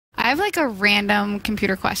have like a random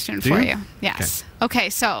computer question for you. Yes. Okay,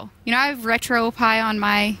 so you know I have RetroPie on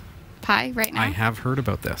my Pi right now. I have heard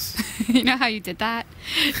about this. You know how you did that?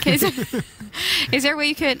 Okay, is there a way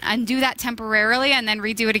you could undo that temporarily and then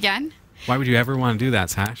redo it again? Why would you ever want to do that,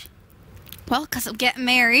 Sash? Well, because I'm getting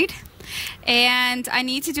married, and I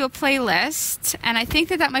need to do a playlist, and I think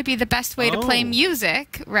that that might be the best way to play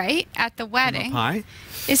music, right, at the wedding. Pi?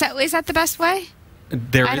 Is that the best way?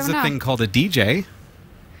 There is a thing called a DJ.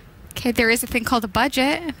 Okay, there is a thing called a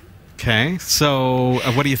budget. Okay, so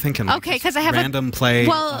what are you thinking? Okay, because I have random play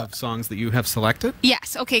of songs that you have selected.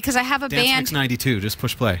 Yes. Okay, because I have a Dance band. Mix 92. Just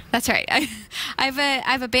push play. That's right. I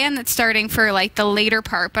have a band that's starting for like the later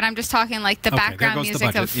part, but I'm just talking like the background there goes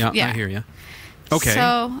music the budget. of I hear you. Okay.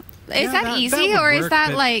 So is that easy, or is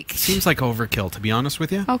that like? Seems like overkill, to be honest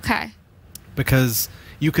with you. Okay. Because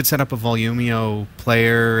you could set up a Volumio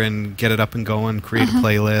player and get it up and going, create a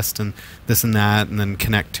playlist and this and that, and then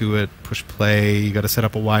connect to it, push play. You got to set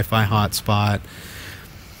up a Wi-Fi hotspot.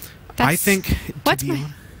 I think.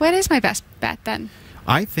 What is my best bet then?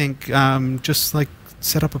 I think just like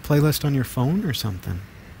set up a playlist on your phone or something,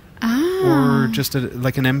 or just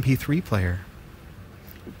like an MP3 player.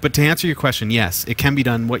 But to answer your question, yes, it can be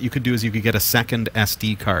done. What you could do is you could get a second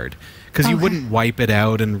SD card, because you wouldn't wipe it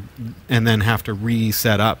out and then have to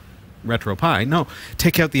reset up RetroPie. No,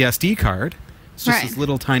 take out the SD card. It's just this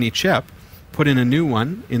little tiny chip. Put in a new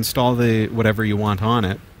one. Install the whatever you want on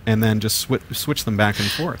it, and then just switch them back and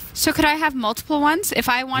forth. So could I have multiple ones if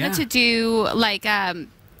I wanted to do like a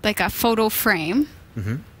photo frame?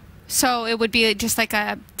 So it would be just like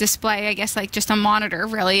a display, I guess, like just a monitor,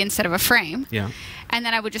 really, instead of a frame. Yeah. And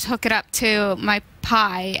then I would just hook it up to my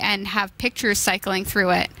Pi and have pictures cycling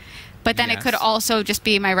through it. But then it could also just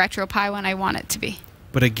be my RetroPie when I want it to be.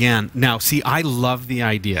 But again, now, see, I love the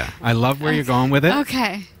idea. I love where you're going with it.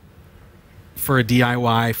 Okay. For a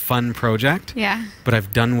DIY fun project. Yeah. But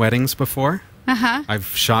I've done weddings before. Uh-huh.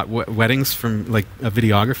 I've shot weddings from like a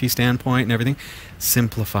videography standpoint and everything.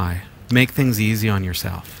 Simplify. Make things easy on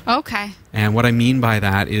yourself. Okay. And what I mean by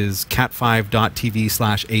that is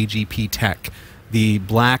cat5.tv/agptech, the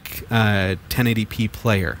black 1080p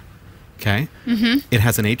player. Okay? It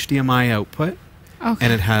has an HDMI output,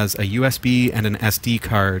 and it has a USB and an SD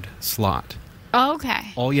card slot.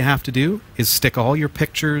 Okay. All you have to do is stick all your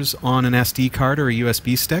pictures on an SD card or a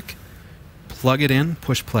USB stick, plug it in,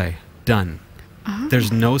 push play. Done.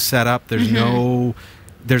 There's no setup. There's no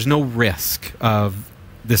risk of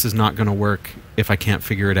this is not going to work if I can't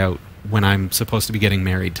figure it out when I'm supposed to be getting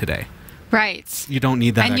married today. Right. You don't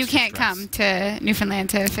need that. And you can't come to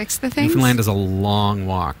Newfoundland to fix the things? Newfoundland is a long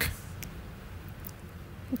walk.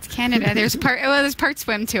 It's Canada. There's part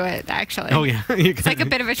swim to it, actually. Oh, yeah. It's like a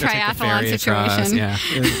bit of a triathlon situation. Yeah,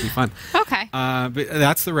 it would be fun. Okay. But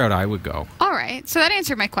that's the route I would go. All right. So that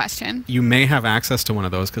answered my question. You may have access to one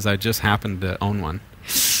of those because I just happen to own one.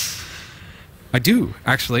 I do,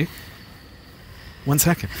 actually. 1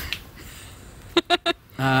 second.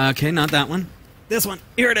 Okay, not that one. This one.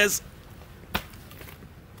 Here it is.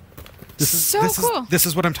 This is cool. This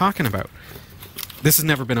is what I'm talking about. This has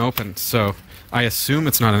never been opened, so I assume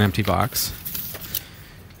it's not an empty box.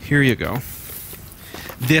 Here you go.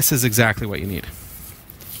 This is exactly what you need.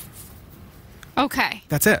 Okay.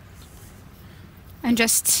 That's it. And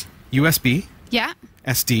just... USB. Yeah.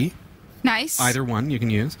 SD. Nice. Either one you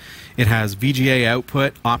can use. It has VGA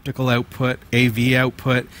output, optical output, AV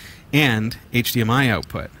output, and HDMI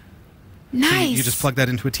output. Nice. So you just plug that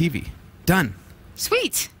into a TV. Done.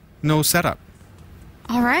 Sweet. No setup.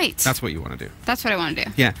 All right. That's what you want to do. That's what I want to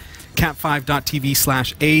do. Yeah.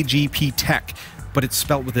 cat5.tv/agptech, but it's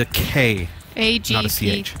spelled with a K, not a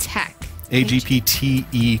CH. Tech.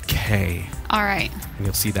 AGPTEK. All right. And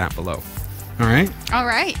you'll see that below. All right? All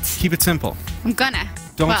right. Keep it simple. I'm gonna.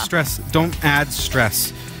 Don't stress. Don't add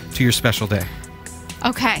stress to your special day.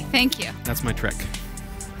 Okay. Thank you. That's my trick.